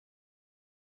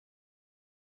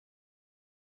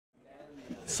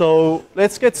So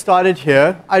let's get started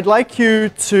here. I'd like you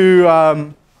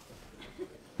to,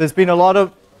 there's been a lot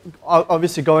of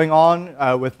obviously going on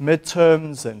with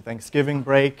midterms and Thanksgiving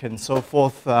break and so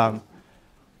forth.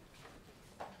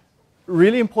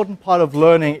 Really important part of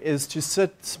learning is to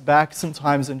sit back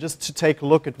sometimes and just to take a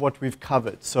look at what we've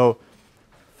covered. So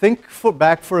think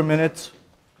back for a minute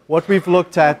what we've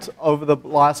looked at over the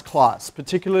last class,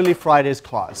 particularly Friday's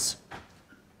class.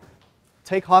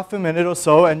 Take half a minute or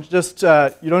so and just,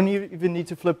 you don't even need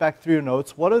to flip back through your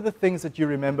notes. What are the things that you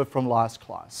remember from last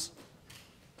class?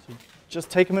 So just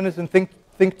take a minute and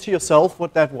think to yourself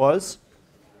what that was.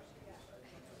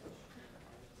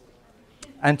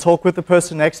 And talk with the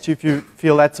person next to you if you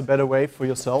feel that's a better way for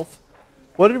yourself.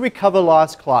 What did we cover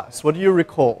last class? What do you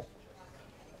recall?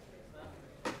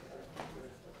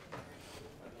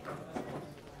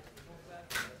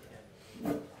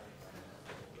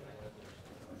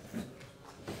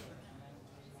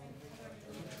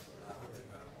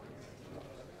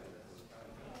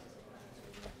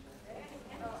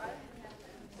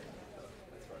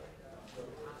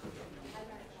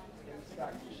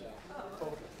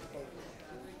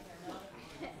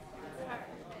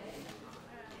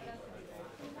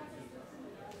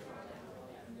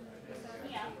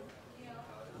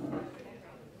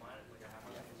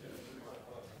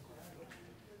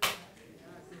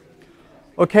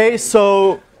 Okay,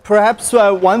 so perhaps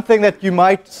one thing that you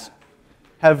might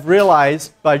have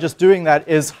realized by just doing that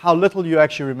is how little you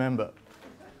actually remember.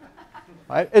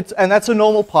 Right? And that's a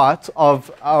normal part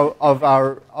of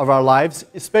our lives,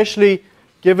 especially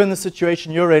given the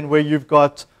situation you're in where you've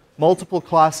got multiple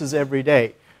classes every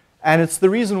day. And it's the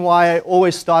reason why I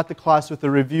always start the class with a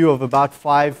review of about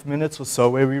 5 minutes or so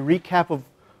where we recap of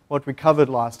what we covered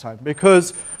last time,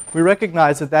 because we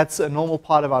recognize that that's a normal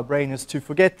part of our brain is to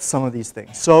forget some of these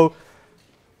things. So,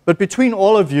 but between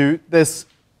all of you,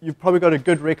 you've probably got a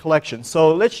good recollection.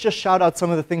 So let's just shout out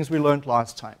some of the things we learned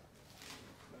last time.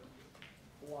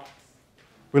 Flux.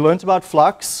 We learned about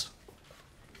flux.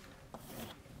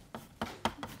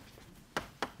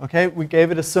 Okay, we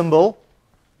gave it a symbol.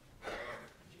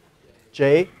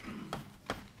 J.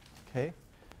 Okay.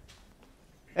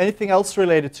 Anything else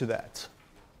related to that?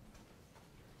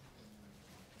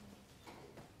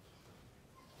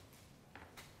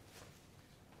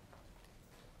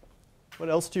 What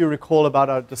else do you recall about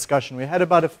our discussion? We had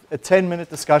about a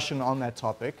 10-minute discussion on that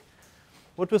topic.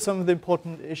 What were some of the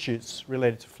important issues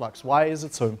related to flux? Why is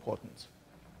it so important?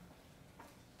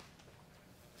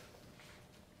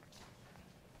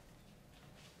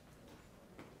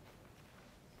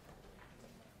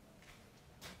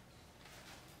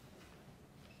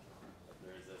 The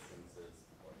resistance is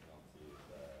proportional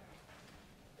to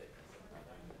the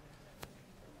thickness of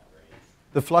the membrane.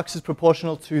 The flux is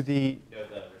proportional to the...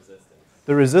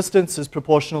 The resistance is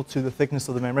proportional to the thickness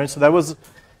of the membrane. So that was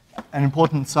an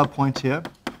important subpoint here.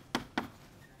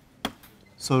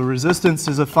 So resistance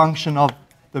is a function of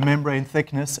the membrane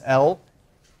thickness, L.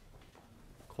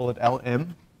 Call it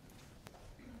Lm.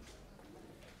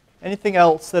 Anything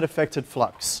else that affected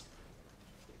flux?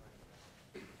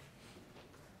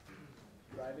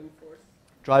 Driving force.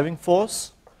 Driving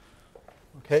force.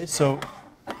 Okay, so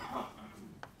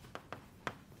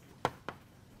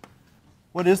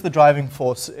what is the driving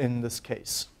force in this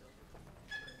case?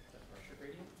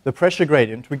 The pressure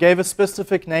gradient. We gave a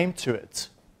specific name to it.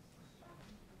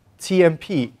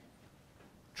 TMP,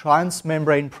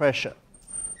 transmembrane pressure.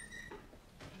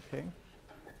 Okay.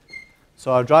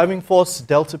 So our driving force,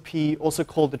 delta P, also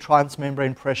called the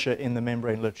transmembrane pressure in the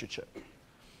membrane literature.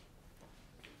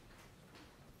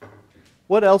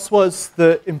 What else was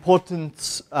the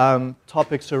important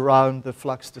topics around the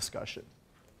flux discussion?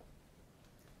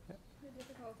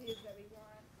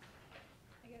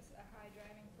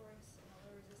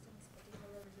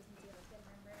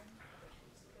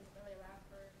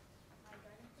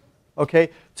 Okay,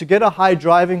 to get a high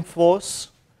driving force,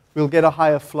 we'll get a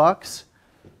higher flux.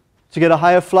 To get a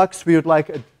higher flux, we would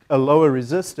like a lower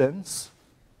resistance.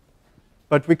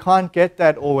 But we can't get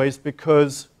that always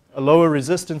because a lower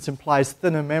resistance implies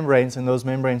thinner membranes, and those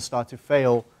membranes start to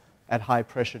fail at high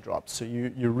pressure drops. So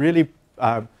you're really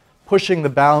pushing the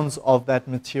bounds of that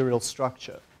material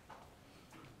structure.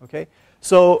 Okay,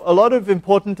 so a lot of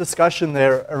important discussion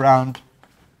there around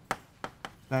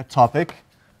that topic.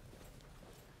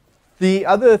 The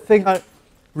other thing I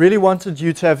really wanted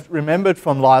you to have remembered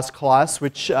from last class,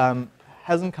 which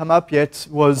hasn't come up yet,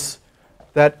 was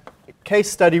that case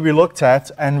study we looked at,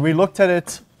 and we looked at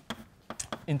it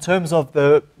in terms of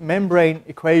the membrane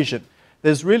equation.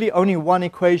 There's really only one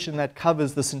equation that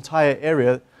covers this entire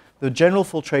area, the general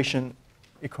filtration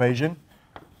equation,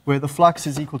 where the flux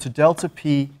is equal to delta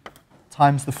P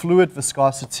times the fluid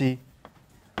viscosity,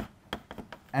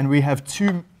 and we have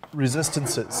two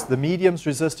resistances, the medium's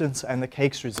resistance and the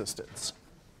cake's resistance.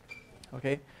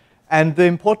 Okay? And the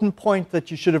important point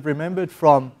that you should have remembered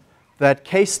from that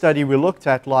case study we looked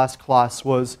at last class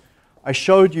was I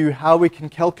showed you how we can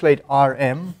calculate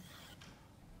Rm.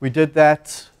 We did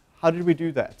that. How did we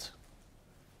do that?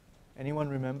 Anyone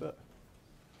remember?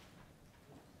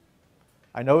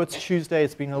 I know it's Tuesday,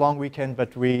 it's been a long weekend,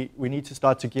 but we need to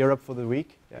start to gear up for the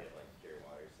week. Yeah.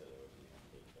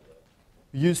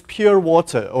 Use pure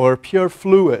water or pure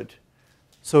fluid.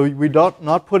 So we're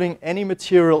not putting any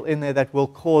material in there that will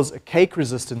cause a cake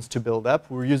resistance to build up.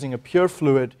 We're using a pure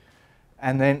fluid,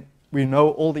 and then we know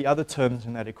all the other terms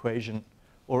in that equation,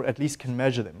 or at least can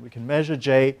measure them. We can measure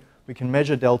J, we can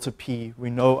measure delta P, we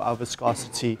know our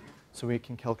viscosity, so we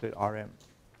can calculate Rm.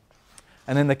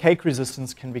 And then the cake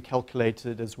resistance can be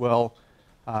calculated as well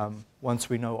once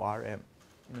we know Rm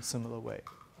in a similar way.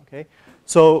 Okay?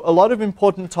 So a lot of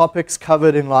important topics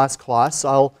covered in last class.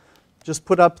 I'll just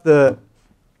put up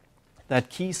that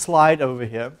key slide over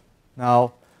here.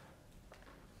 Now,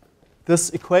 this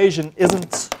equation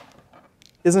isn't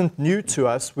new to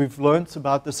us. We've learned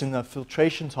about this in the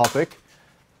filtration topic.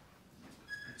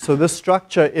 So this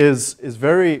structure is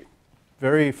very,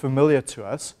 very familiar to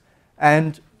us.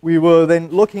 And we were then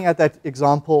looking at that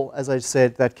example, as I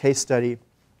said, that case study,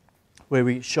 where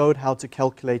we showed how to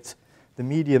calculate the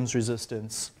medium's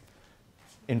resistance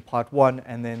in part 1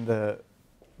 and then the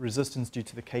resistance due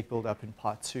to the cake buildup in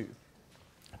part 2.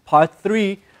 Part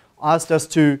 3 asked us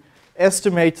to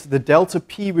estimate the delta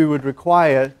P we would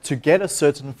require to get a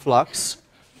certain flux.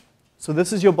 So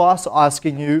this is your boss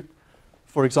asking you,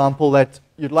 for example, that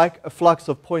you'd like a flux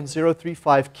of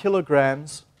 0.035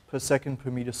 kilograms per second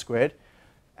per meter squared.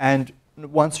 And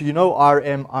once you know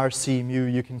Rm, Rc, mu,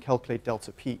 you can calculate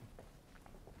delta P.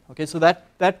 Okay, so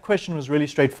that question was really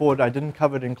straightforward. I didn't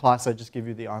cover it in class. I just give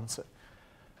you the answer.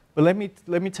 But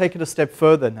let me take it a step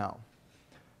further now.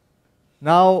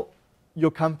 Now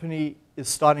your company is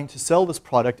starting to sell this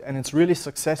product, and it's really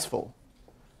successful.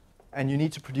 And you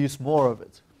need to produce more of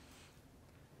it.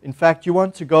 In fact, you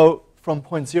want to go from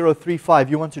 0.035,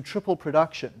 you want to triple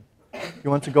production.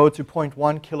 You want to go to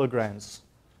 0.1 kilograms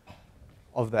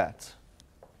of that.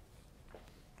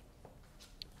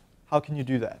 How can you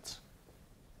do that?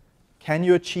 Can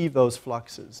you achieve those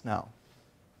fluxes now?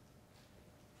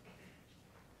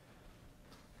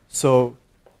 So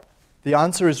the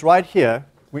answer is right here.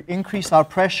 We increase our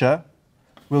pressure,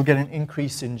 we'll get an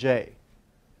increase in J.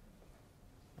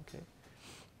 Okay.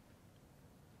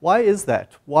 Why is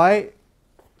that? Why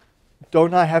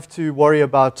don't I have to worry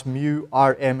about mu,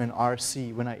 Rm, and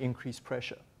Rc when I increase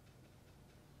pressure?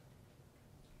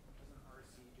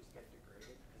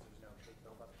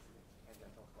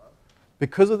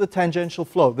 Because of the tangential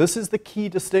flow. This is the key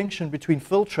distinction between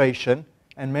filtration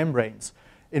and membranes.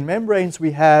 In membranes,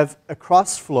 we have a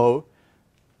cross flow.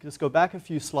 Just go back a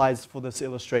few slides for this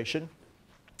illustration.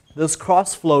 This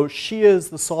cross flow shears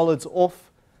the solids off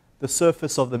the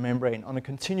surface of the membrane on a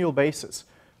continual basis.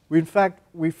 In fact,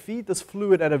 we feed this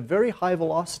fluid at a very high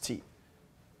velocity.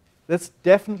 That's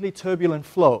definitely turbulent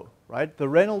flow, right? The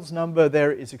Reynolds number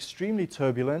there is extremely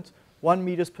turbulent. 1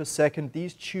 meters per second.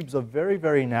 These tubes are very,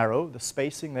 very narrow. The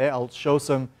spacing there, I'll show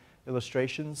some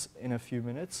illustrations in a few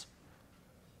minutes.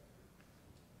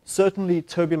 Certainly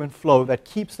turbulent flow that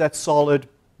keeps that solid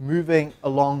moving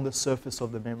along the surface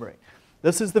of the membrane.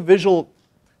 This is the visual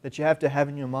that you have to have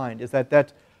in your mind, is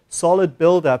that solid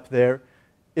buildup there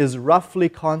is roughly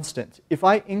constant. If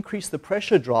I increase the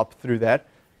pressure drop through that,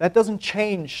 that doesn't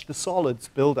change the solids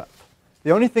buildup.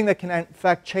 The only thing that can in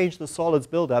fact change the solids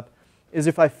buildup is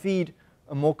if I feed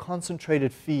a more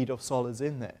concentrated feed of solids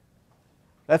in there.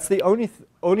 That's the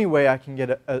only way I can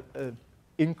get a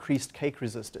increased cake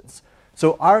resistance.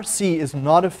 So Rc is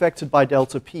not affected by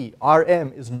delta P.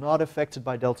 Rm is not affected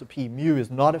by delta P. Mu is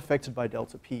not affected by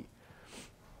delta P.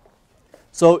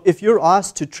 So if you're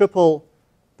asked to triple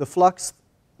the flux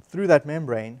through that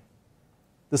membrane,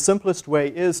 the simplest way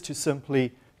is to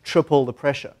simply triple the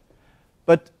pressure.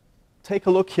 But take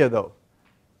a look here though.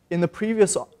 In the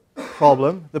previous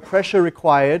problem, the pressure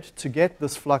required to get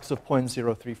this flux of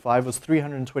 0.035 was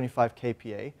 325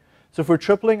 kPa. So if we're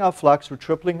tripling our flux, we're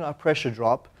tripling our pressure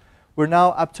drop, we're now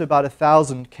up to about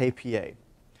 1,000 kPa.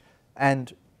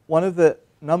 And one of the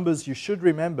numbers you should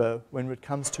remember when it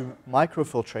comes to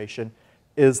microfiltration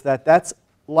is that that's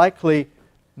likely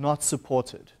not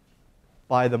supported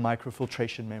by the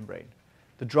microfiltration membrane.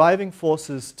 The driving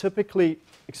forces typically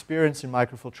experienced in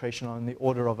microfiltration are in the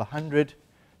order of 100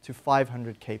 to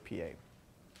 500 kPa.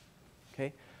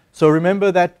 Okay? So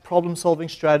remember that problem-solving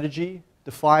strategy.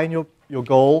 Define your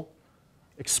goal,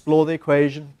 explore the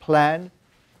equation, plan,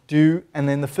 do, and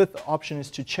then the fifth option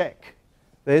is to check.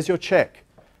 There's your check.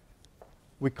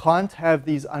 We can't have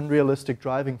these unrealistic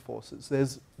driving forces.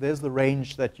 There's the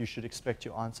range that you should expect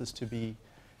your answers to be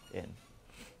in.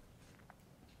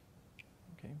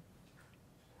 Okay.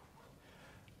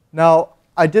 Now,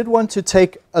 I did want to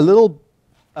take a little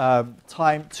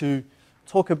time to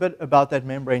talk a bit about that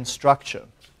membrane structure.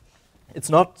 It's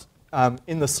not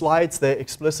in the slides there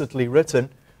explicitly written.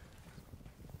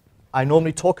 I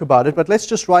normally talk about it, but let's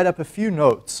just write up a few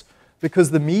notes, because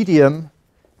the medium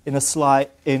in a slide,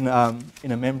 in a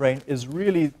membrane, is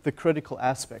really the critical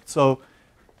aspect. So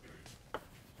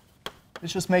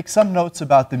let's just make some notes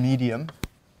about the medium.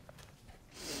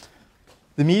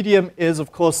 The medium is,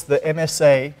 of course, the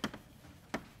MSA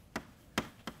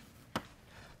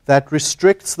that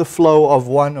restricts the flow of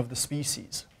one of the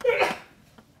species.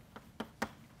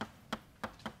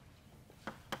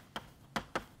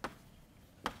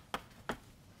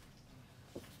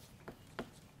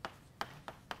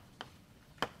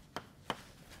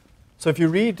 So if you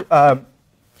read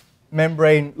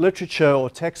membrane literature or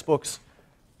textbooks,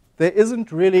 there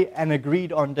isn't really an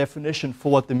agreed-on definition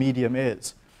for what the medium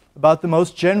is. About the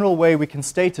most general way we can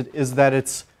state it is that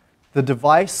it's the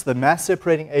device, the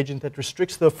mass-separating agent that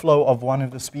restricts the flow of one of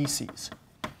the species.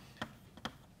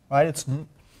 Right?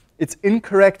 It's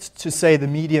incorrect to say the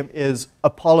medium is a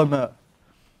polymer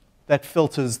that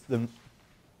filters the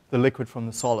liquid from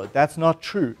the solid. That's not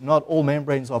true. Not all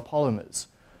membranes are polymers.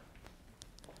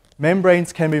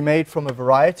 Membranes can be made from a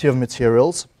variety of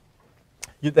materials.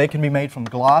 They can be made from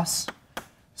glass,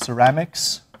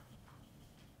 ceramics.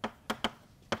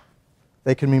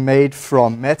 They can be made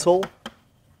from metal.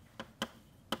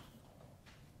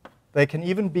 They can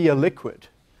even be a liquid.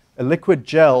 A liquid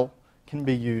gel can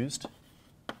be used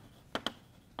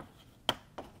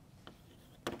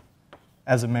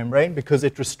as a membrane because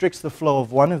it restricts the flow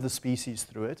of one of the species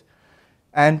through it.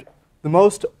 And the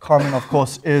most common, of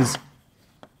course, is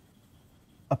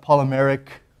a polymeric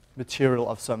material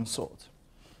of some sort.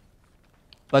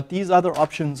 But these other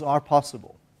options are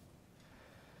possible.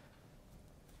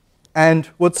 And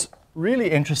what's really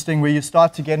interesting, where you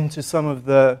start to get into some of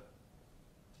the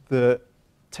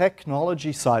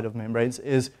technology side of membranes,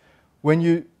 is when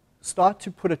you start to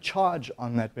put a charge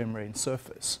on that membrane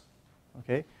surface.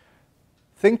 Okay?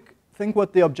 Think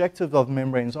what the objective of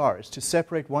membranes are, is to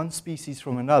separate one species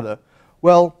from another.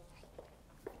 Well,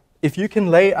 if you can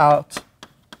lay out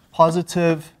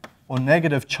positive or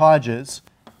negative charges,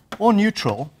 or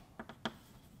neutral,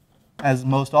 as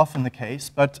most often the case,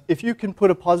 but if you can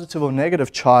put a positive or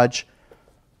negative charge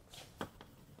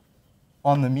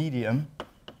on the medium,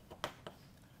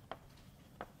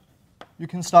 you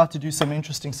can start to do some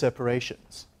interesting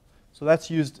separations. So that's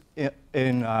used in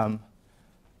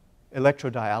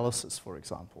electrodialysis, for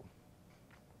example.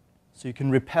 So you can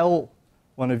repel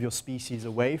one of your species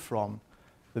away from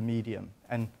the medium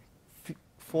and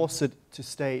force it to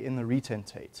stay in the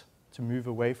retentate, to move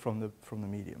away from the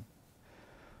medium.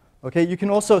 Okay, you can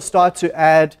also start to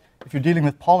add, if you're dealing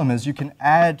with polymers, you can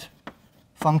add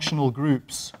functional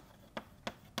groups.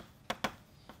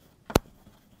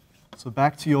 So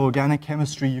back to your organic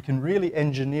chemistry, you can really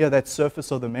engineer that surface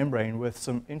of the membrane with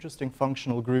some interesting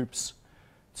functional groups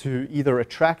to either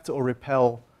attract or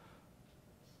repel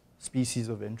species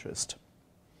of interest.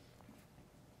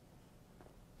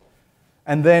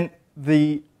 And then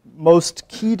the most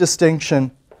key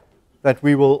distinction that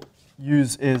we will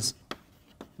use is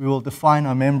we will define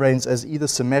our membranes as either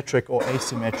symmetric or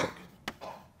asymmetric.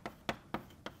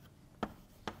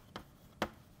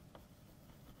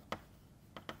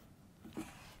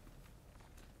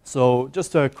 So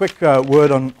just a quick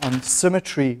word on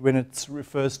symmetry when it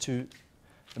refers to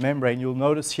the membrane. You'll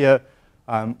notice here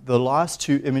the last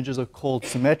two images are called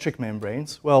symmetric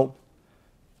membranes. Well,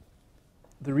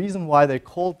 the reason why they're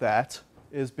called that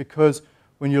is because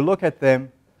when you look at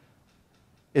them,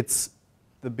 it's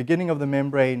the beginning of the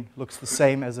membrane looks the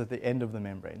same as at the end of the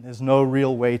membrane. There's no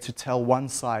real way to tell one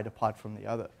side apart from the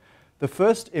other. The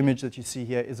first image that you see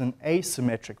here is an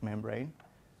asymmetric membrane.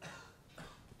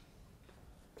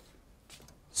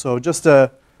 So just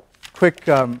a quick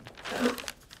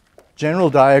general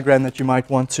diagram that you might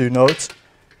want to note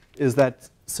is that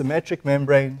symmetric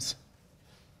membranes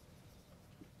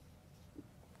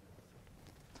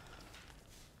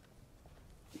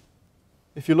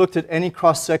if you looked at any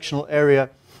cross-sectional area,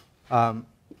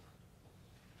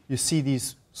 you see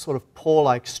these sort of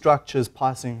pore-like structures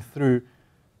passing through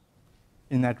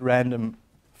in that random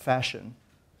fashion.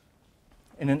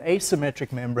 In an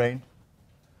asymmetric membrane,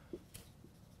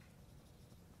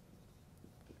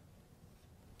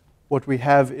 what we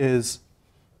have is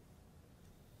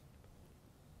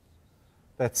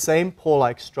that same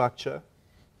pore-like structure,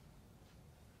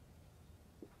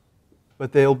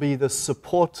 but there'll be this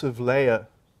supportive layer.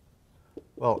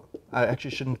 Well, I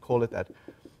actually shouldn't call it that.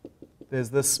 There's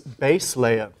this base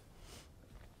layer.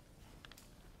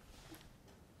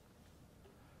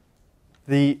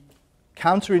 The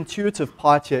counterintuitive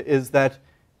part here is that,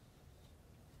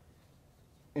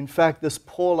 in fact, this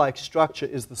pore-like structure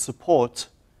is the support,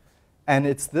 and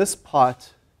it's this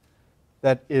part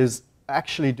that is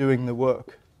actually doing the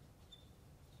work.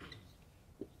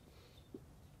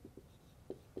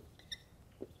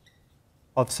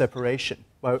 Of separation.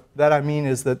 By that I mean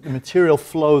is that the material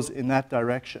flows in that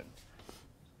direction.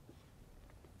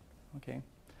 Okay.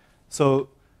 So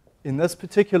in this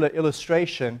particular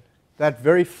illustration, that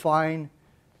very fine,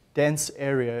 dense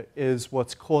area is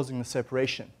what's causing the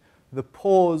separation. The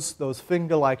pores, those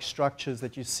finger-like structures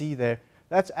that you see there,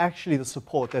 that's actually the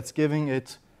support that's giving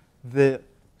it the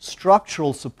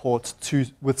structural support to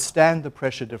withstand the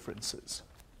pressure differences.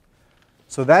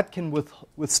 So that can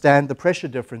withstand the pressure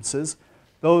differences.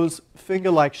 Those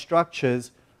finger-like structures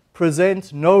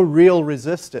present no real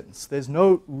resistance. There's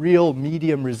no real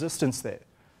medium resistance there.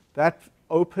 That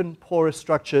open porous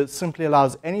structure simply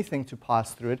allows anything to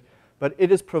pass through it, but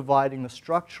it is providing the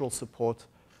structural support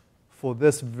for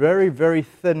this very, very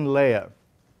thin layer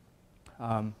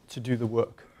to do the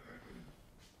work.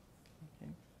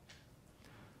 Okay.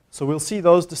 So we'll see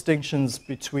those distinctions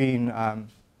between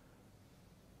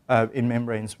in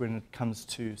membranes when it comes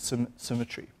to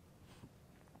symmetry.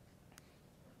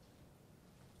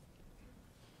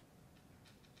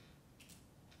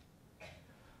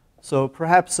 So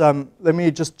perhaps let me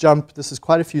just jump. This is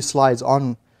quite a few slides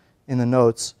on in the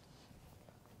notes.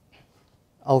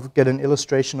 I'll get an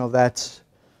illustration of that.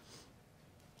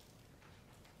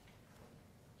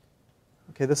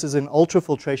 Okay, this is in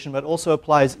ultrafiltration, but also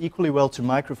applies equally well to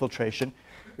microfiltration.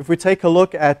 If we take a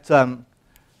look at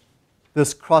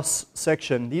this cross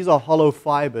section, these are hollow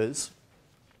fibers,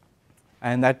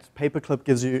 and that paperclip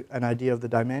gives you an idea of the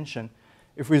dimension.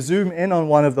 If we zoom in on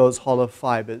one of those hollow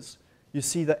fibers, you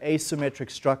see the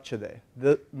asymmetric structure there.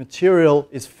 The material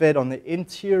is fed on the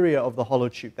interior of the hollow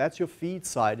tube. That's your feed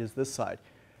side, is this side.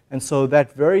 And so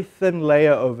that very thin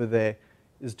layer over there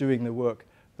is doing the work.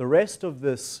 The rest of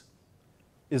this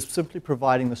is simply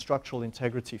providing the structural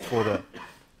integrity for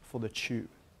the tube.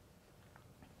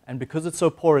 And because it's so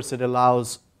porous, it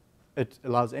allows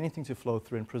anything to flow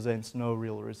through and presents no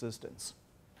real resistance.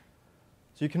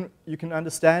 So you can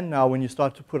understand now when you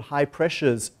start to put high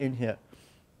pressures in here,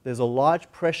 there's a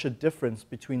large pressure difference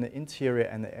between the interior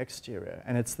and the exterior,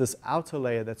 and it's this outer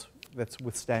layer that's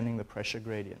withstanding the pressure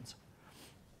gradient.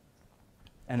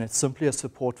 And it's simply a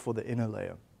support for the inner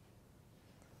layer.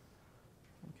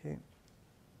 Okay.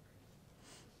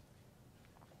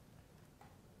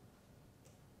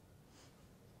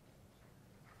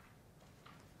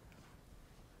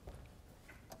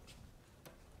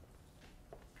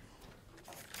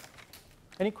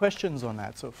 Any questions on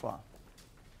that so far?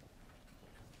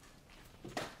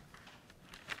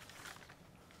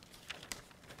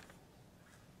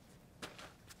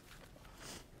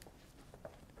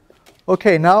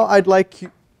 Okay, now I'd like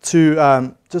you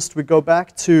to we go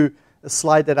back to a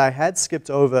slide that I had skipped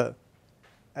over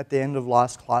at the end of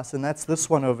last class, and that's this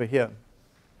one over here,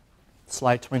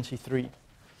 slide 23.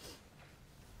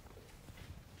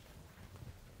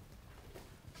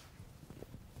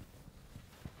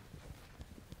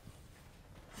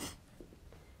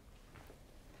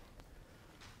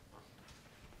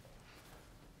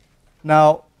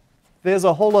 Now, there's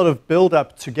a whole lot of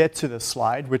build-up to get to this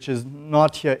slide, which is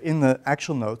not here in the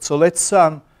actual notes. So let's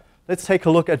take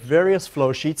a look at various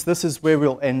flow sheets. This is where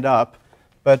we'll end up.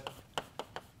 But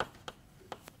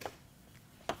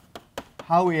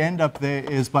how we end up there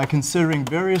is by considering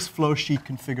various flow sheet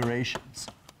configurations.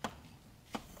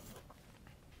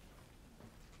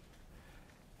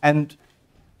 And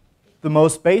the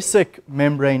most basic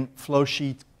membrane flow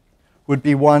sheet would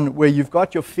be one where you've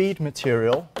got your feed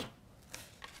material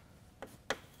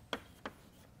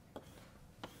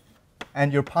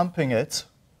and you're pumping it.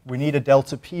 We need a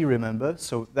delta P, remember,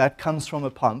 so that comes from a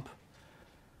pump.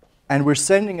 And we're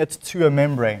sending it to a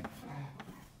membrane.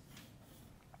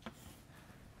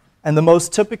 And the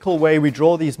most typical way we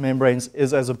draw these membranes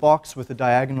is as a box with a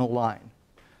diagonal line.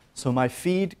 So my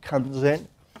feed comes in,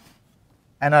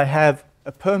 and I have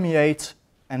a permeate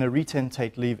and a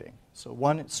retentate leaving. So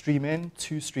one stream in,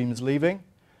 two streams leaving.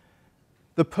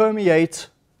 The permeate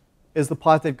is the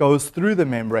part that goes through the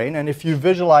membrane, and if you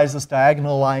visualize this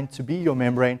diagonal line to be your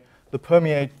membrane, the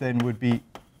permeate then would be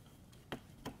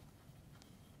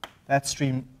that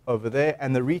stream over there,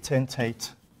 and the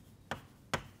retentate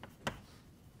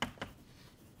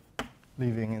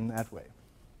leaving in that way.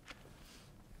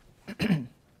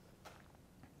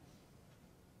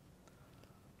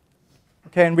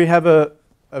 Okay, and we have a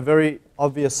very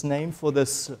obvious name for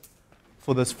this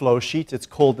flow sheet. It's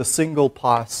called the single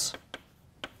pass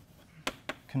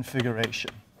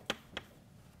configuration.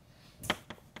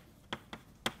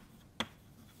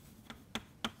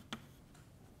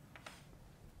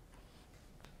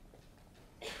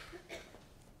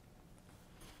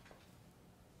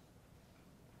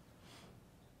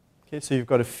 Okay, so you've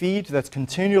got a feed that's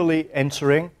continually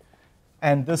entering,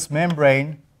 and this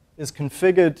membrane is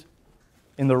configured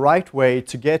in the right way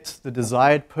to get the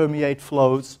desired permeate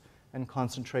flows and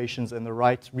concentrations and the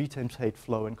right retentate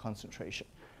flow and concentration.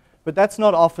 But that's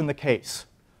not often the case.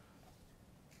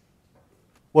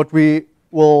 What we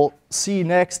will see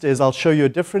next is I'll show you a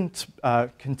different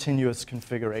continuous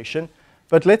configuration,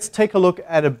 but let's take a look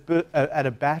at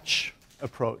a batch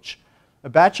approach. A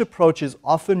batch approach is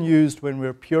often used when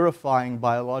we're purifying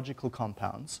biological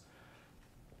compounds.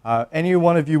 Any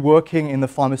one of you working in the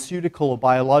pharmaceutical or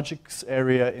biologics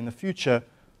area in the future,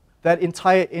 that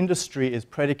entire industry is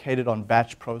predicated on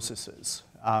batch processes.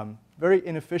 Very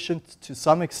inefficient to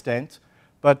some extent,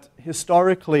 but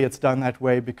historically it's done that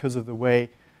way because of the way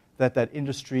that that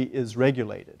industry is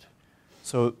regulated.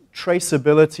 So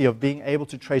traceability of being able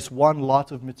to trace one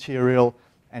lot of material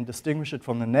and distinguish it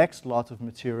from the next lot of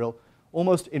material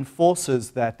almost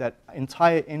enforces that that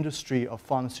entire industry of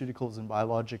pharmaceuticals and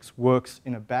biologics works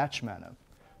in a batch manner.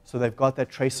 So they've got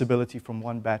that traceability from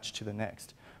one batch to the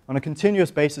next. On a continuous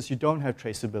basis, you don't have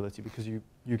traceability because you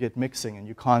get mixing and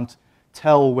you can't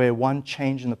tell where one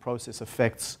change in the process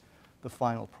affects the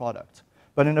final product.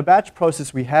 But in a batch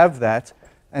process, we have that.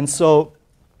 And so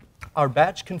our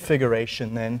batch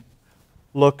configuration then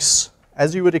looks,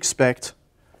 as you would expect,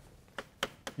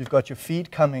 you've got your feed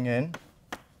coming in,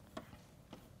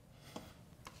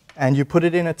 and you put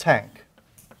it in a tank.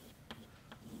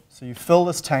 So you fill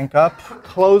this tank up,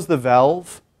 close the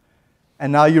valve,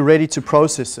 and now you're ready to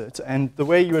process it. And the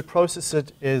way you would process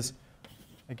it is,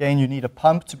 again, you need a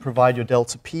pump to provide your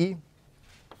delta P.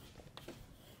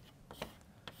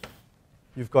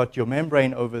 You've got your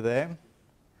membrane over there,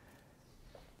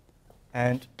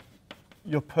 and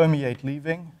your permeate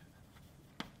leaving,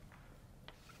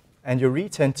 and your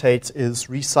retentate is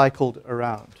recycled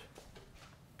around.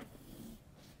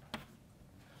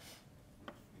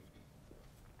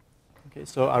 Okay,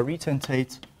 so our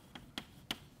retentate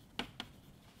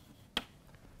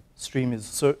stream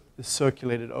is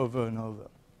circulated over and over.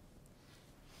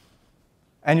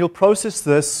 And you'll process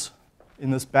this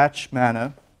in this batch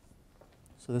manner.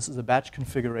 So this is a batch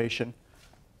configuration.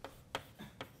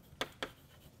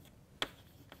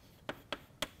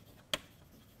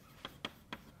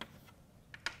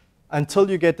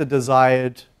 Until you get the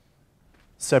desired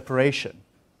separation.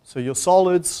 So your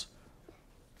solids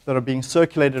that are being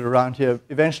circulated around here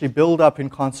eventually build up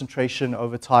in concentration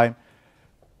over time.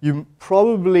 You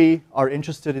probably are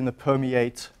interested in the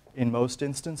permeate in most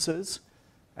instances.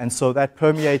 And so that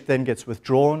permeate then gets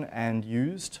withdrawn and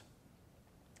used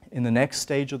in the next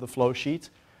stage of the flow sheet.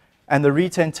 And the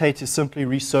retentate is simply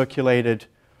recirculated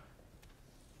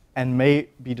and may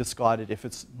be discarded if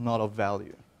it's not of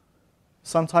value.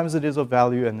 Sometimes it is of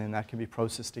value, and then that can be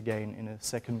processed again in a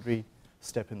secondary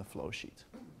step in the flow sheet.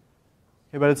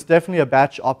 Okay, but it's definitely a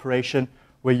batch operation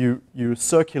where you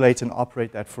circulate and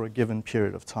operate that for a given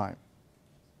period of time.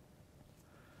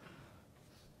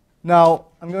 Now,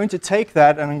 I'm going to take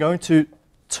that and I'm going to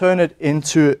turn it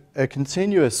into a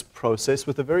continuous process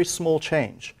with a very small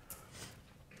change.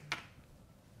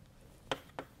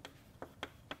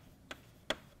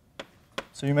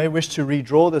 So you may wish to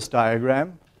redraw this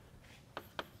diagram.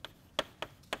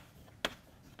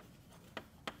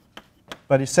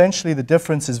 But essentially, the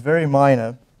difference is very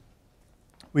minor.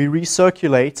 We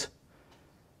recirculate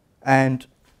and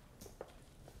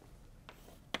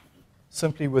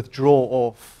simply withdraw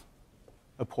off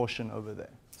a portion over there.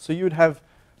 So you would have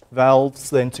valves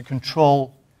then to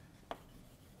control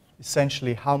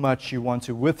essentially how much you want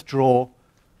to withdraw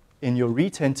in your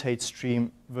retentate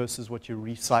stream versus what you're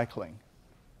recycling.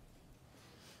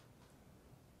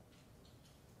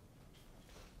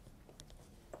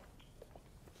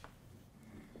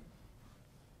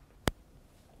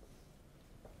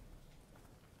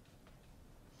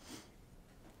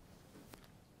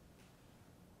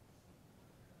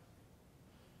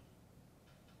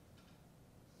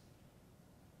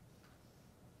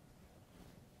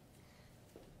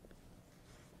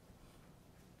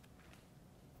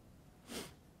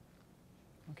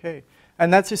 Okay,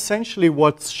 and that's essentially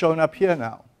what's shown up here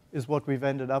now, is what we've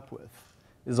ended up with,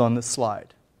 is on this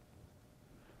slide.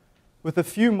 with a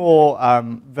few more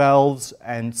valves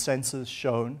and sensors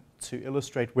shown to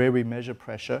illustrate where we measure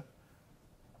pressure.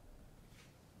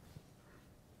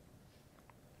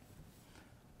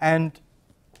 And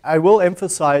I will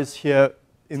emphasize here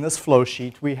in this flow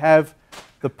sheet, we have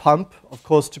the pump, of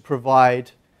course, to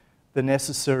provide the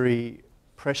necessary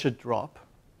pressure drop.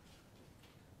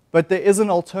 But there is an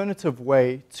alternative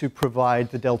way to provide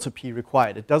the delta P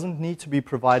required. It doesn't need to be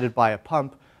provided by a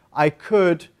pump. I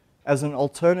could, as an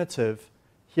alternative,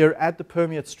 here at the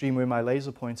permeate stream where my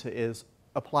laser pointer is,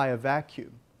 apply a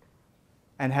vacuum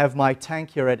and have my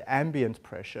tank here at ambient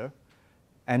pressure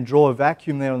and draw a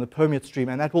vacuum there on the permeate stream,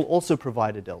 and that will also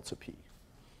provide a delta P.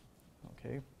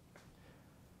 Okay.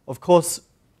 Of course,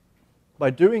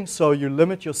 by doing so, you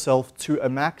limit yourself to a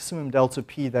maximum delta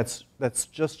P that's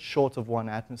just short of 1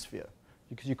 atmosphere,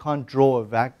 because you can't draw a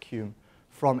vacuum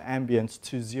from ambient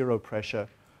to 0 pressure.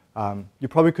 You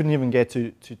probably couldn't even get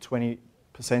to 20%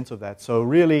 of that. So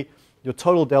really, your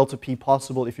total delta P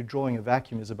possible if you're drawing a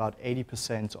vacuum is about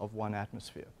 80% of 1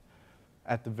 atmosphere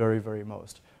at the very, very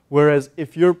most. Whereas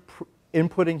if you're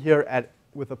inputting here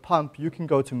with a pump, you can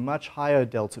go to much higher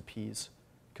delta Ps,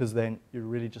 because then you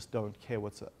really just don't care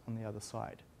what's on the other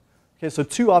side. Okay, so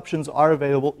 2 options are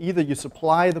available. Either you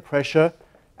supply the pressure,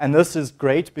 and this is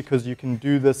great because you can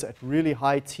do this at really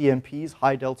high TMPs,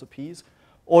 high delta Ps,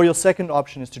 or your second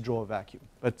option is to draw a vacuum.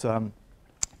 But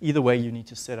either way, you need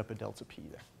to set up a delta P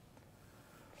there.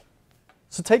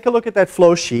 So take a look at that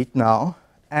flow sheet now,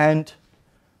 and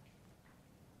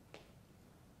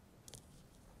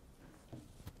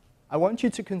I want you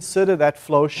to consider that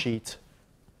flow sheet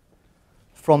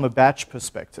from a batch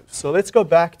perspective. So let's go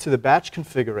back to the batch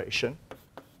configuration.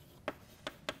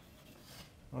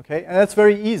 Okay, and that's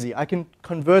very easy. I can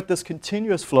convert this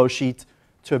continuous flow sheet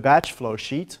to a batch flow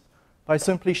sheet by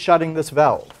simply shutting this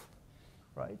valve.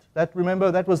 Right?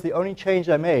 Remember, that was the only change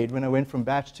I made when I went from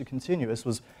batch to continuous,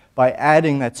 was by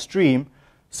adding that stream.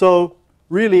 So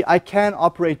really, I can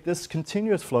operate this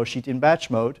continuous flow sheet in batch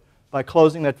mode by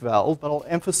closing that valve, but I'll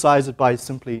emphasize it by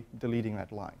simply deleting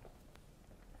that line.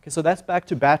 Okay, so that's back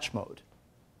to batch mode.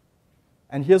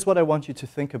 And here's what I want you to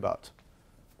think about.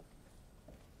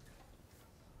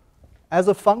 As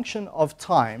a function of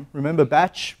time, remember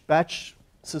batch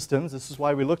systems, this is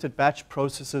why we looked at batch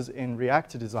processes in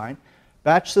reactor design.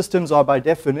 Batch systems are by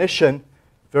definition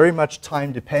very much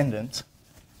time dependent.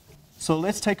 So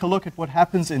let's take a look at what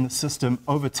happens in the system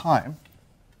over time.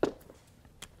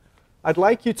 I'd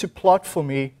like you to plot for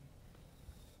me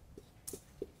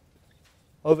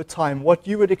over time what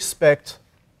you would expect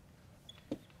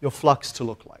your flux to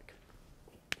look like.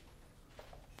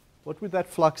 What would that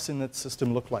flux in that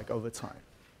system look like over time?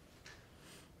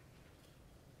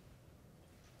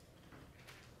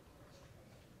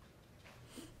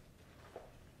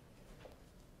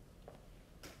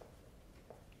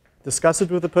 Discuss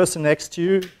it with the person next to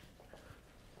you.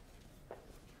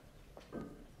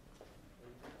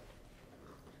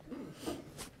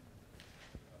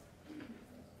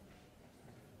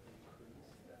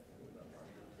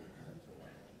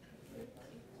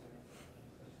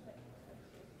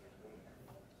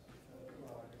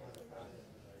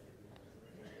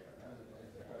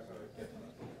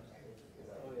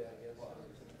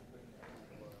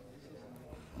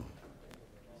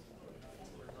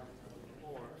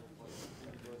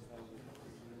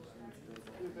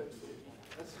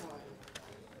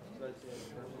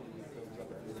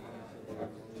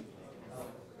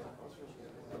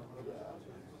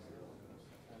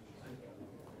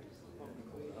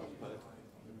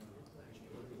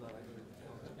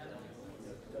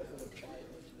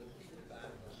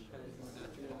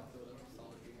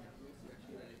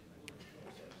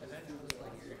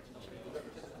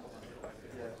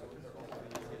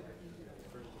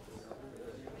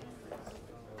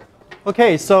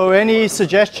 Okay, so any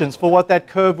suggestions for what that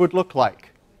curve would look like?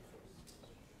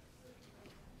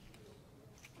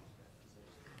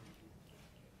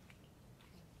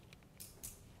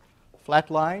 Flat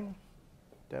line,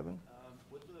 Devin?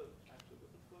 Would the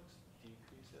flux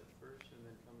decrease at first and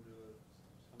then come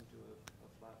to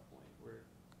a flat point where it's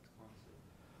constant?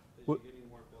 Because you're getting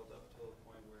more build up till a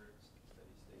point where it's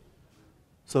steady state.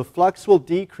 So flux will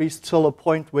decrease till a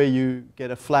point where you get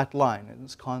a flat line and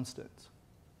it's constant.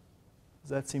 Does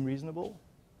that seem reasonable?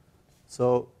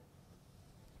 So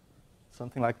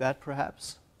something like that,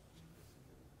 perhaps?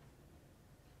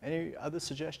 Any other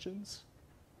suggestions?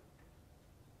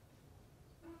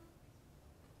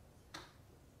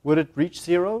 Would it reach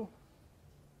 0?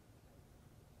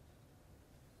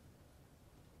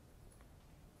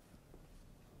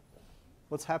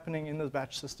 What's happening in the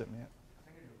batch system? Yeah.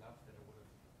 I think if you left it, it would have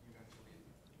eventually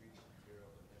reached 0,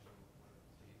 but then you would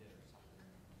have deleted or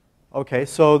Okay,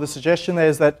 so the suggestion there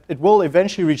is that it will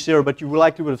eventually reach 0, but you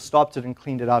likely would have stopped it and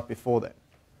cleaned it out before then.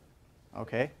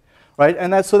 Okay, right,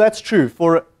 and so that's true.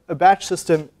 For a batch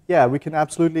system, yeah, we can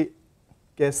absolutely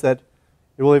guess that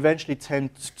it will eventually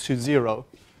tend to 0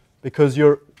 because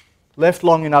you're left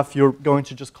long enough, you're going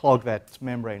to just clog that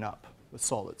membrane up with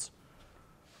solids.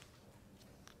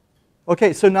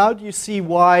 Okay, so now do you see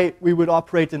why we would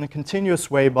operate in a continuous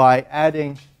way by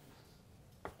adding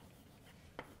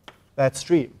that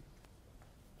stream?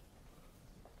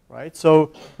 Right?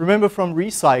 So remember from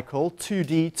recycle,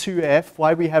 2D, 2F,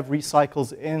 why we have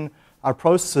recycles in our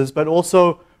processes, but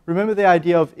also remember the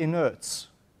idea of inerts,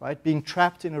 right? Being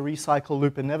trapped in a recycle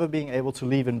loop and never being able to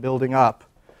leave and building up.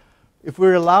 If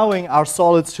we're allowing our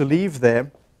solids to leave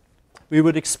there, we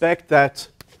would expect that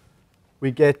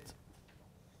we get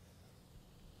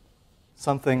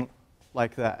something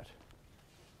like that.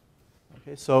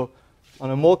 Okay, so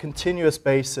on a more continuous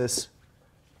basis,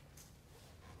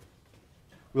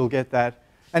 we'll get that.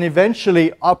 And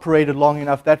eventually, operated long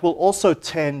enough, that will also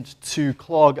tend to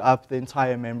clog up the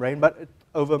entire membrane, but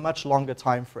over a much longer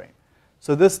time frame.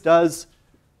 So this does,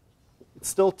 it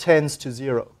still tends to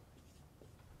 0.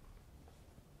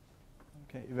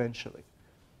 Okay, eventually.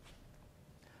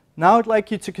 Now I'd like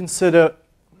you to consider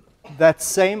that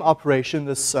same operation,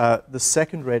 this the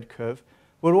second red curve.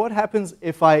 Well, what happens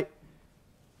if I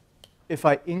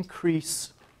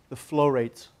increase the flow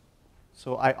rate?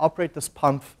 So I operate this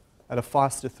pump at a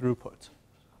faster throughput.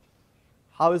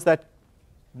 How is that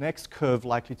next curve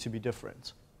likely to be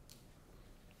different?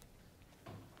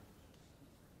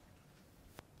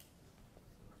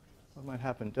 What might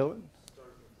happen, Dylan?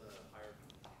 Start with a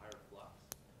higher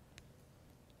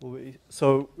flux.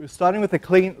 So we're starting with a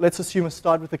clean, let's assume we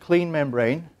start with a clean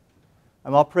membrane.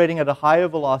 I'm operating at a higher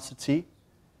velocity,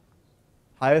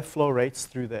 higher flow rates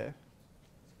through there.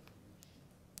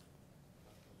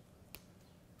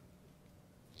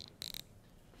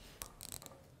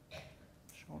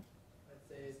 Sean? I'd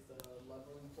say the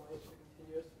leveling point for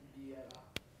continuous would be at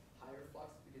a higher flux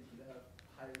because you have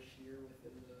higher shear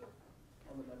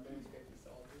on the membrane to get the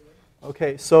solid really.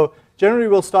 Okay, so generally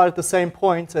we'll start at the same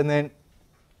point and then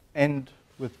end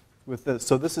with this.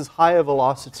 So this is higher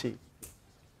velocity.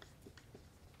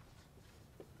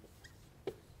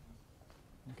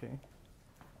 Okay.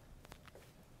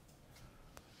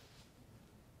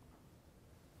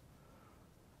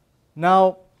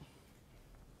 Now,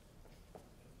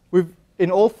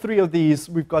 in all three of these,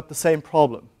 we've got the same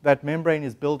problem. That membrane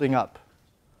is building up.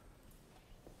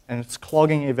 And it's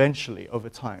clogging eventually over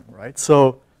time, right?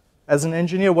 So as an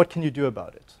engineer, what can you do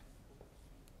about it?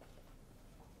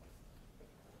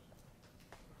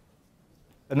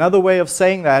 Another way of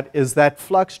saying that is that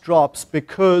flux drops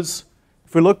because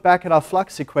if we look back at our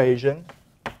flux equation,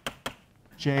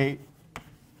 J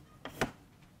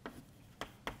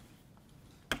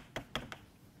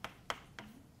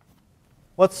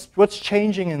what's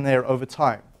changing in there over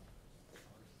time?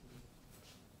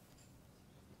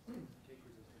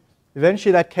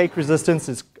 Eventually that cake resistance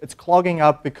it's clogging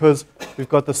up because we've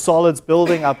got the solids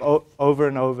building up over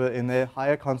and over in there,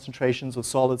 higher concentrations of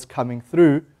solids coming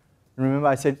through. And remember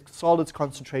I said solids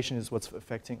concentration is what's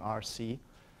affecting RC.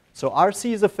 So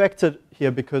RC is affected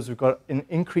here because we've got an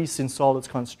increase in solids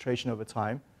concentration over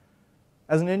time.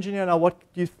 As an engineer now, what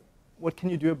can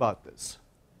you do about this?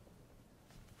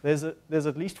 There's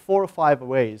at least 4 or 5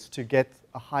 ways to get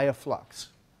a higher flux.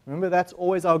 Remember, that's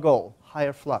always our goal,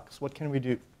 higher flux. What can we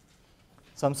do?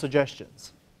 Some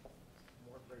suggestions.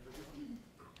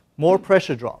 More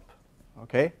pressure drop.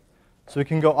 Okay? So we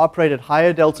can go operate at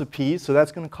higher delta P, so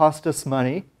that's going to cost us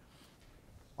money,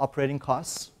 operating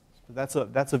costs. So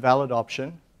that's a valid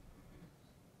option.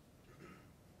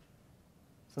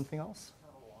 Something else?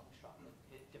 Kind of a long shot.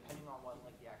 Depending on what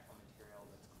the actual material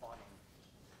that's clogging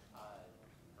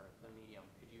or the medium,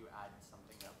 could you add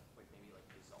something that would maybe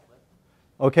dissolve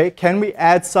it? Okay, can we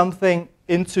add something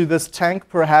into this tank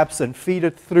perhaps and feed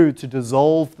it through to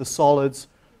dissolve the solids,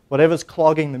 whatever's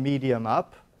clogging the medium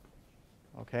up?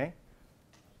 Okay,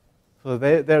 so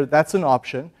that's an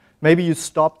option. Maybe you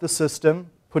stop the system,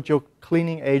 put your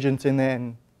cleaning agent in there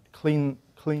and clean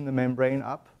the membrane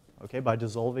up, okay, by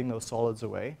dissolving those solids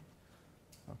away.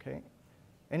 Okay,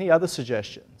 any other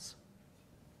suggestions?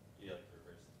 You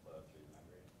reverse the flow through the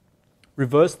membrane.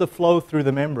 Reverse the flow through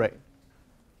the membrane.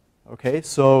 Okay,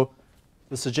 so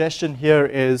the suggestion here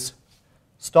is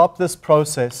stop this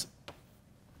process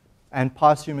and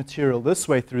pass your material this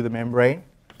way through the membrane.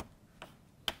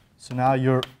 So now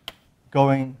you're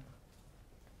going,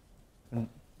 and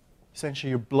essentially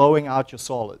you're blowing out your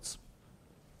solids,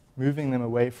 moving them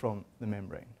away from the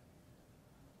membrane.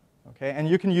 Okay, and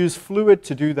you can use fluid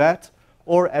to do that,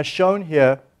 or as shown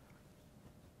here,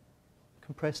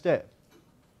 compressed air.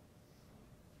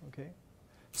 Okay?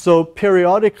 So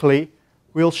periodically,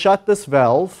 we'll shut this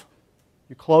valve.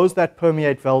 You close that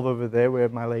permeate valve over there where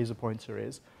my laser pointer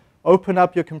is. Open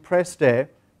up your compressed air,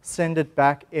 send it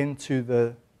back into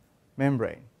the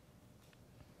membrane.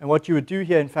 And what you would do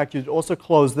here, in fact, you'd also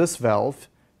close this valve.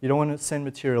 You don't want to send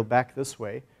material back this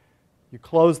way. You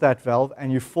close that valve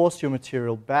and you force your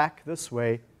material back this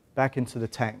way, back into the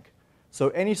tank. So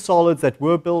any solids that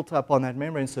were built up on that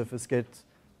membrane surface get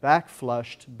back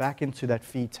flushed back into that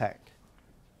feed tank.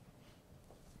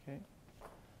 Okay?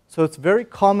 So it's a very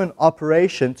common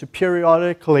operation to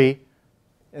periodically,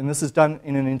 and this is done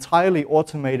in an entirely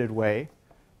automated way.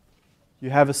 You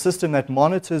have a system that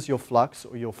monitors your flux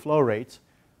or your flow rate,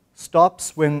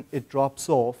 stops when it drops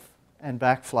off, and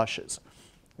back flushes.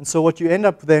 And so what you end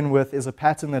up then with is a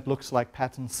pattern that looks like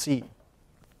pattern C.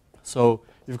 So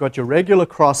you've got your regular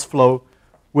cross flow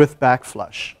with back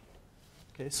flush.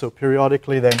 Okay, so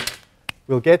periodically then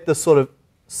we'll get this sort of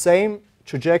same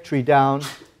trajectory down,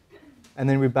 and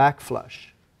then we back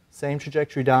flush. Same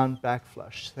trajectory down, back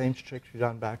flush. Same trajectory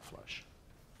down, back flush.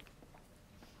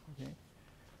 Okay.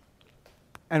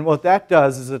 And what that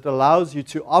does is it allows you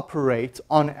to operate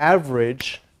on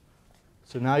average.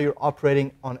 So now you're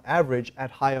operating on average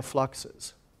at higher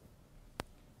fluxes.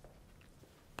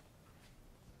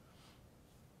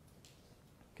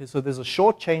 Okay, so there's a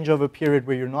short changeover period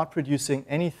where you're not producing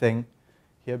anything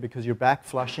here because you're back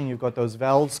flushing. You've got those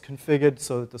valves configured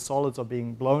so that the solids are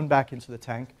being blown back into the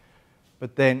tank.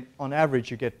 But then on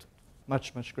average, you get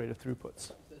much, much greater throughputs.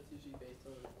 So that's usually based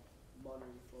on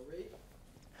monitoring flow rate?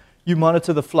 You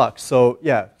monitor the flux. So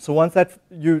yeah, so once that,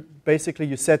 you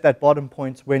set that bottom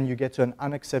point when you get to an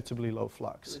unacceptably low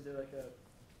flux. So is there like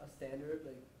a standard,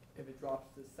 like if it drops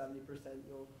to 70%,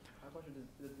 you'll, how much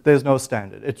does There's no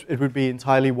standard. It would be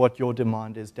entirely what your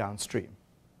demand is downstream.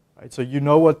 Right? So you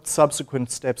know what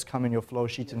subsequent steps come in your flow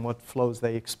sheet and what flows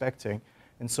they're expecting.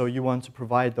 And so you want to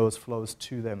provide those flows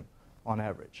to them on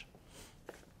average.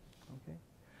 Okay.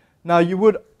 Now you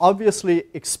would obviously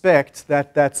expect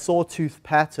that that sawtooth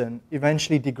pattern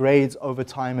eventually degrades over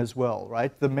time as well,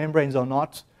 right? The membranes are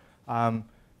not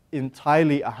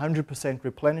entirely 100%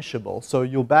 replenishable, so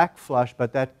you'll back flush,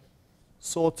 but that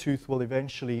sawtooth will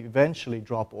eventually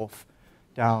drop off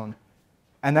down.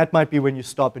 And that might be when you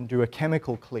stop and do a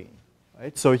chemical clean,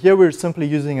 right? So here we're simply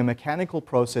using a mechanical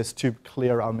process to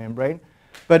clear our membrane,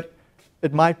 but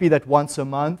it might be that once a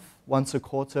month, once a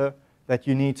quarter, that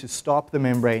you need to stop the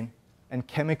membrane and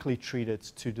chemically treat it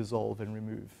to dissolve and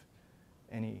remove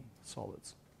any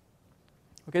solids.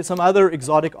 Okay, some other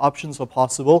exotic options are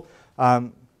possible.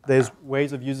 There's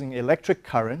ways of using electric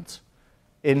current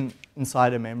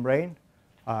inside a membrane.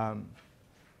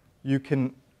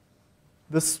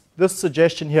 This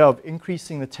suggestion here of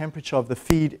increasing the temperature of the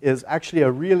feed is actually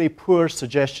a really poor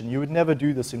suggestion. You would never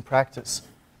do this in practice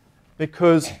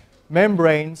because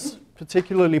membranes,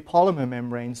 particularly polymer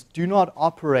membranes, do not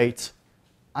operate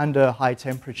under high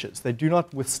temperatures. They do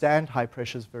not withstand high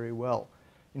pressures very well.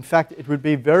 In fact, it would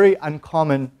be very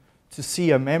uncommon to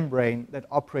see a membrane that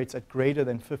operates at greater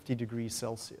than 50 degrees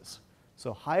Celsius.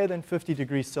 So higher than 50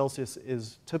 degrees Celsius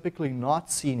is typically not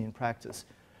seen in practice.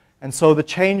 And so the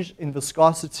change in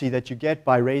viscosity that you get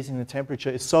by raising the temperature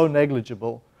is so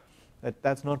negligible that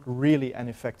that's not really an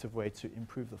effective way to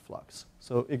improve the flux.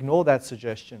 So ignore that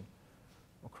suggestion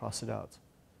or cross it out.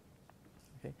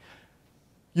 Okay.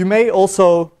 You may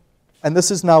also, and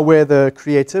this is now where the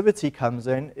creativity comes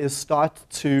in, is start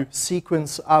to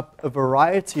sequence up a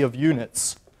variety of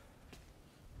units.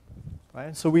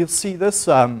 Right? So we'll see this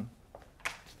in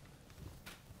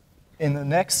the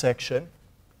next section,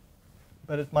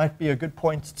 but it might be a good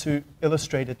point to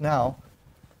illustrate it now,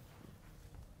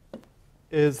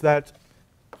 is that,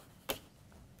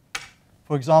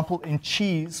 for example, in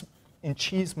cheese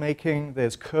making,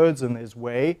 there's curds and there's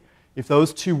whey. If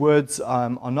those two words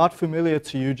are not familiar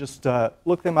to you, just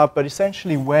look them up. But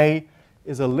essentially, whey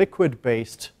is a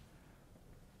liquid-based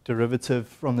derivative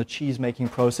from the cheese-making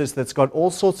process that's got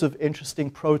all sorts of interesting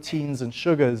proteins and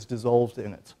sugars dissolved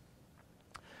in it.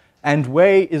 And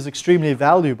whey is extremely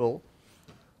valuable.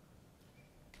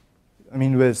 I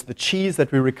mean, there's the cheese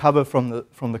that we recover from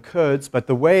the curds, but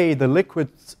the whey, the liquid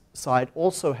side,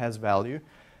 also has value.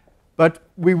 But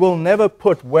we will never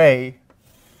put whey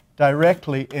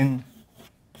directly into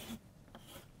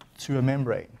a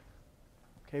membrane.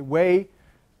 Okay, whey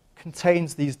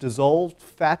contains these dissolved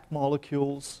fat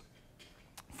molecules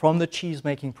from the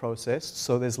cheese-making process,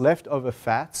 so there's leftover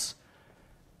fats.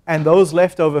 And those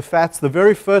leftover fats, the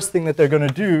very first thing that they're going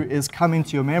to do is come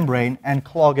into your membrane and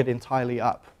clog it entirely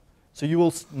up. So you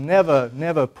will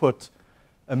never put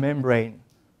a membrane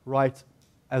right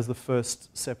as the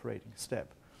first separating step.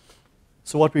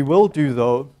 So what we will do,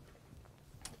 though,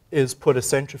 is put a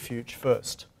centrifuge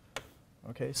first.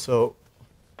 Okay, so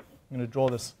I'm going to draw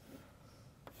this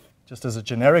just as a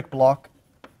generic block,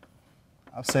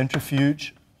 our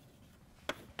centrifuge,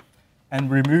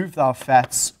 and remove our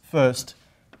fats first,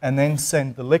 and then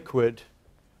send the liquid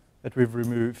that we've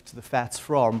removed the fats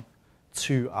from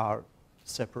to our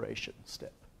separation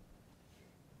step.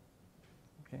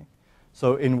 Okay?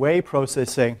 So in whey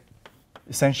processing,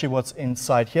 essentially what's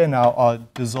inside here now are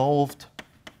dissolved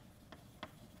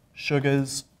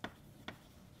sugars,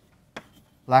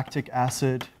 lactic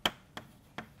acid,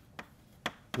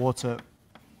 water.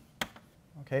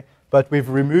 Okay? But we've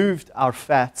removed our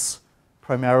fats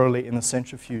primarily in the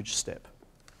centrifuge step.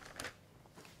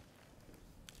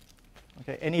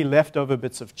 Okay? Any leftover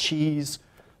bits of cheese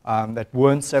that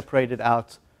weren't separated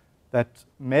out, that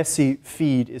messy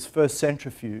feed is first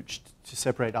centrifuged to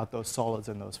separate out those solids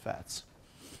and those fats.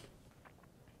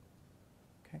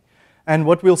 Okay? And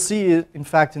what we'll see, in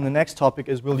fact, in the next topic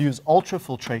is we'll use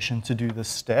ultrafiltration to do this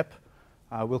step.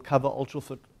 We'll cover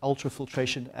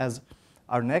ultrafiltration as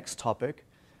our next topic.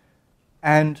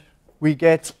 And we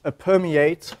get a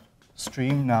permeate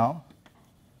stream now,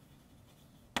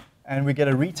 and we get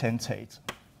a retentate.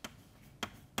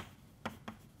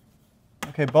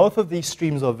 Okay, both of these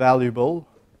streams are valuable.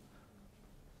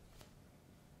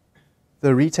 The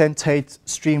retentate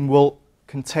stream will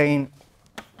contain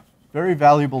very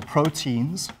valuable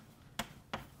proteins.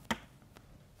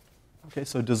 Okay,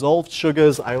 so dissolved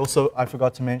sugars, I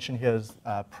forgot to mention here is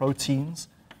proteins.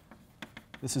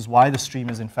 This is why the stream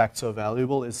is in fact so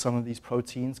valuable, is some of these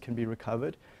proteins can be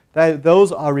recovered.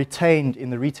 Those are retained in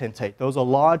the retentate. Those are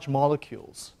large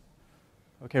molecules.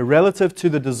 Okay, relative to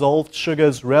the dissolved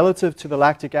sugars, relative to the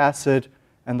lactic acid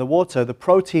and the water, the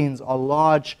proteins are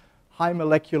large, high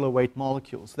molecular weight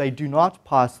molecules. They do not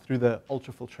pass through the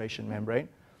ultrafiltration membrane.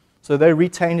 So they're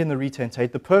retained in the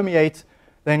retentate. The permeate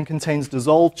then contains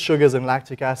dissolved sugars and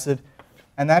lactic acid,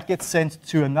 and that gets sent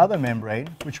to another membrane,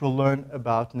 which we'll learn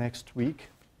about next week,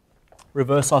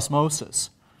 reverse osmosis.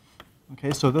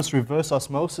 Okay, so this reverse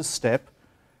osmosis step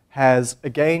has,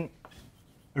 again,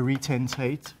 a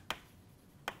retentate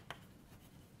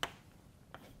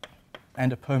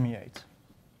and a permeate.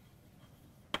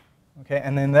 Okay,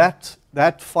 and then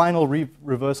that final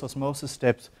reverse osmosis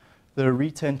step, the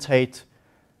retentate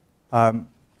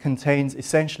contains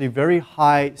essentially very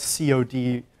high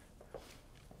COD.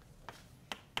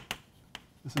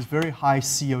 This is very high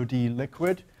COD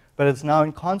liquid, but it's now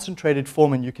in concentrated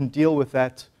form, and you can deal with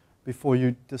that before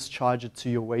you discharge it to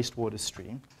your wastewater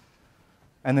stream.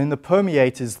 And then the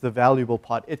permeate is the valuable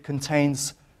part. It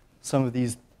contains some of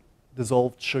these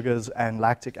dissolved sugars and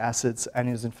lactic acids, and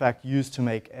is in fact used to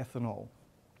make ethanol.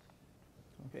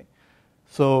 Okay.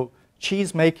 So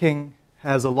cheese making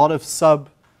has a lot of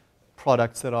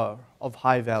sub-products that are of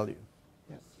high value.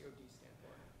 Yeah. COD stand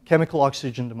for? Chemical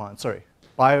oxygen demand, sorry.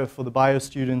 For the bio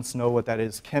students know what that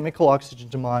is. Chemical oxygen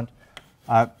demand.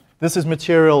 This is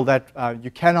material that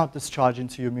you cannot discharge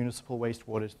into your municipal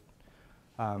wastewater.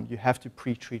 You have to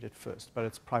pre-treat it first, but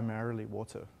it's primarily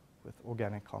water with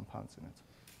organic compounds in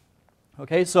it.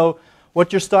 Okay, so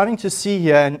what you're starting to see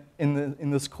here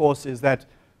in this course is that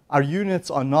our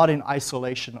units are not in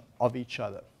isolation of each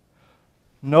other.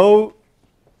 No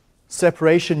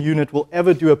separation unit will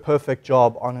ever do a perfect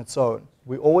job on its own.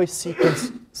 We always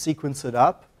sequence it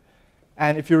up.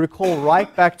 And if you recall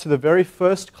right back to the very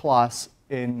first class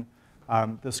in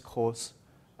this course,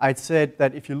 I'd said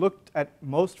that if you looked at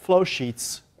most flow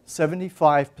sheets,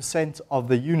 75% of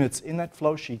the units in that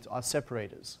flow sheet are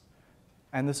separators.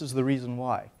 And this is the reason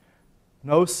why.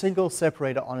 No single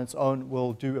separator on its own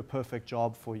will do a perfect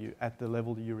job for you at the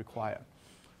level that you require.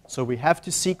 So we have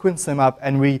to sequence them up,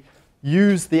 and we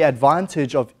use the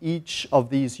advantage of each of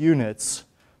these units.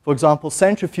 For example,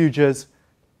 centrifuges,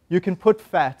 you can put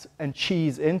fat and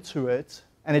cheese into it,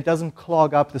 and it doesn't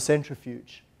clog up the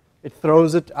centrifuge. It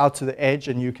throws it out to the edge,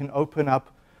 and you can open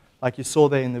up, like you saw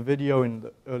there in the video in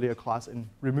the earlier class, and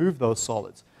remove those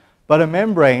solids. But a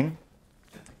membrane,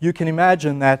 you can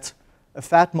imagine that a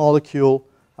fat molecule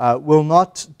will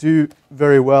not do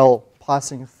very well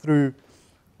passing through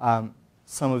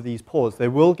some of these pores. They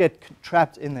will get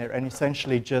trapped in there and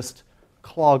essentially just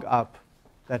clog up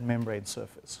that membrane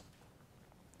surface.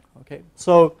 Okay,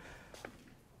 so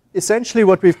essentially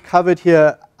what we've covered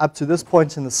here up to this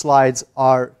point in the slides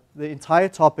are the entire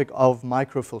topic of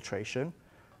microfiltration.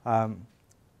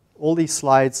 All these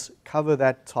slides cover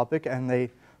that topic, and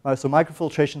so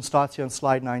microfiltration starts here on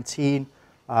slide 19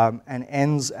 and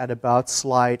ends at about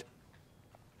slide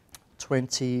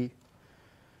 27.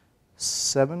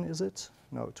 27, is it?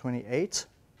 No, 28.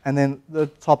 And then the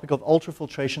topic of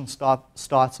ultrafiltration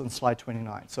starts on slide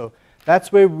 29. So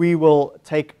that's where we will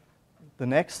take the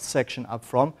next section up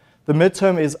from. The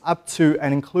midterm is up to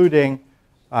and including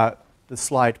the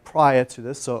slide prior to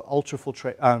this, so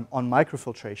on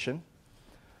microfiltration.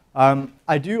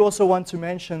 I do also want to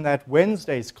mention that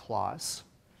Wednesday's class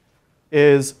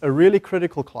is a really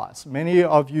critical class. Many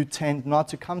of you tend not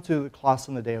to come to the class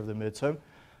on the day of the midterm,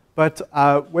 but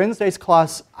Wednesday's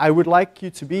class, I would like you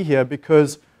to be here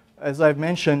because, as I've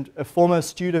mentioned, a former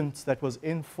student that was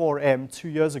in 4M 2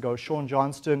 years ago, Sean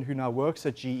Johnston, who now works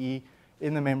at GE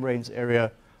in the membranes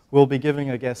area, will be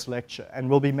giving a guest lecture and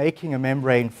will be making a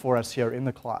membrane for us here in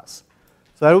the class.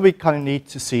 So that will be kind of neat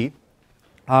to see.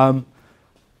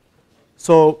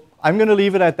 So I'm going to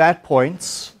leave it at that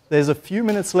point. There's a few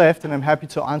minutes left, and I'm happy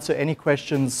to answer any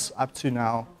questions up to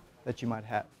now that you might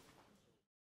have.